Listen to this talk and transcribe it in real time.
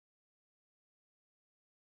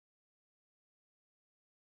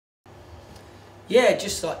Yeah,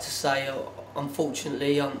 just like to say,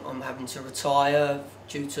 unfortunately, I'm having to retire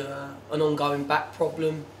due to an ongoing back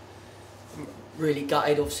problem. I'm really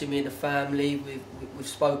gutted, obviously, me and the family. We've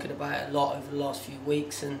spoken about it a lot over the last few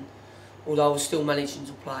weeks, and although I was still managing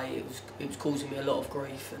to play, it was causing me a lot of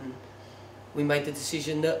grief, and we made the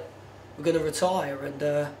decision that we're going to retire,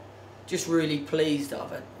 and just really pleased that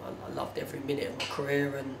I loved every minute of my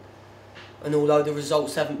career, and although the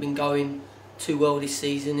results haven't been going too well this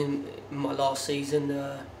season, in my last season,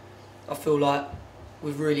 I feel like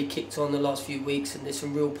we've really kicked on the last few weeks, and there's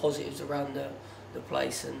some real positives around the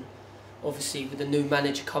place. And obviously with the new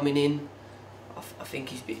manager coming in, I think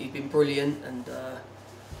he's been brilliant, and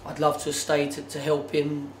I'd love to have stayed to help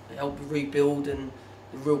him rebuild, and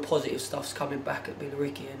the real positive stuff's coming back at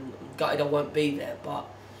Billericay, and I'm gutted I won't be there, but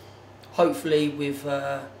hopefully with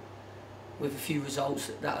a few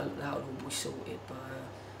results that'll all be sorted. But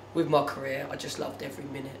with my career, I just loved every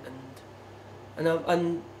minute,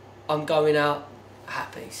 and I'm going out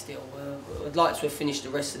happy still. I'd like to have finished the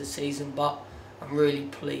rest of the season, but I'm really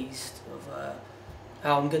pleased of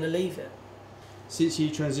how I'm going to leave it. Since you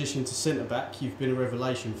transitioned to centre-back, you've been a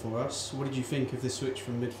revelation for us. What did you think of the switch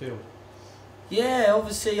from midfield? Yeah,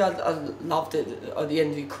 obviously I loved it. At the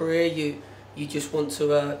end of your career, you just want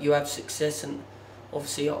to you have success, and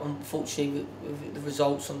obviously, unfortunately, with the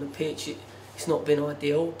results on the pitch, it's not been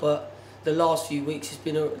ideal. But the last few weeks has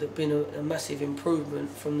been a massive improvement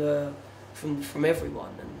from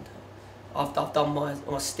everyone, and I've done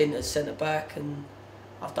my stint as centre back, and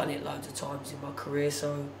I've done it loads of times in my career.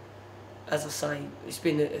 So, as I say, it's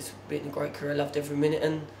been a great career. I loved every minute,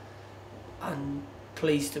 and I'm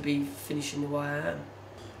pleased to be finishing the way I am.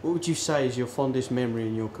 What would you say is your fondest memory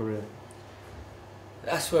in your career?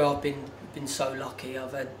 That's where I've been so lucky.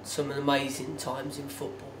 I've had some amazing times in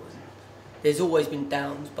football, and there's always been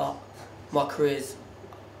downs, but my career's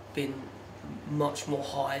been much more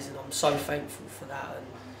highs, and I'm so thankful for that. And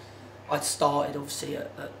I'd started obviously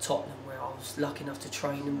at Tottenham, where I was lucky enough to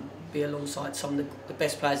train and be alongside some of the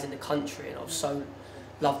best players in the country, and I was so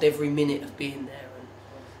loved every minute of being there.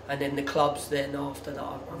 And then the clubs then after that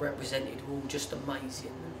I represented were all just amazing,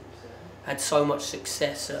 and had so much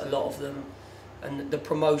success at a lot of them. And the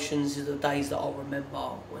promotions are the days that I'll remember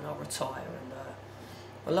when I retire, and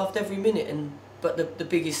I loved every minute. But the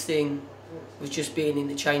biggest thing was just being in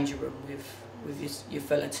the changing room with your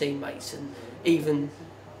fellow teammates, and even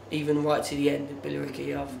right to the end of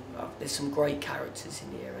Billericay, there's some great characters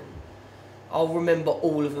in here, and I'll remember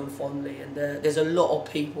all of them fondly. And there's a lot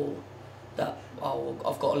of people that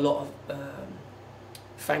I've got a lot of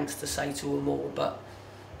thanks to say to them all, but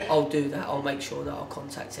I'll do that. I'll make sure that I'll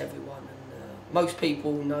contact everyone, and most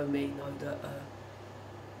people who know me know that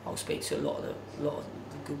I'll speak to a lot of the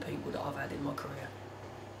good people that I've had in my career.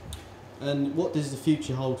 And what does the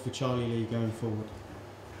future hold for Charlie Lee going forward?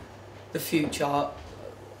 The future,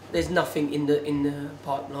 there's nothing in the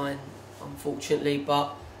pipeline, unfortunately,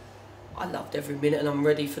 but I loved every minute, and I'm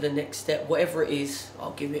ready for the next step. Whatever it is,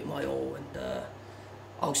 I'll give it my all, and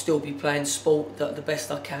I'll still be playing sport the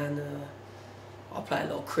best I can. I play a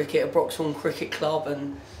lot of cricket at Broxham Cricket Club,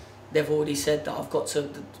 and they've already said that I've got to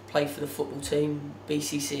play for the football team,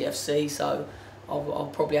 BCCFC, so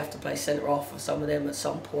I'll probably have to play centre-half for some of them at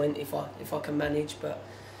some point if I can manage. But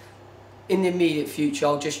in the immediate future,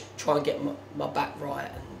 I'll just try and get my back right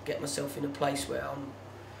and get myself in a place where I'm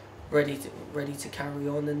ready to carry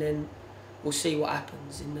on, and then we'll see what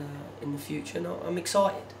happens in the future. And I'm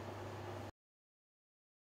excited.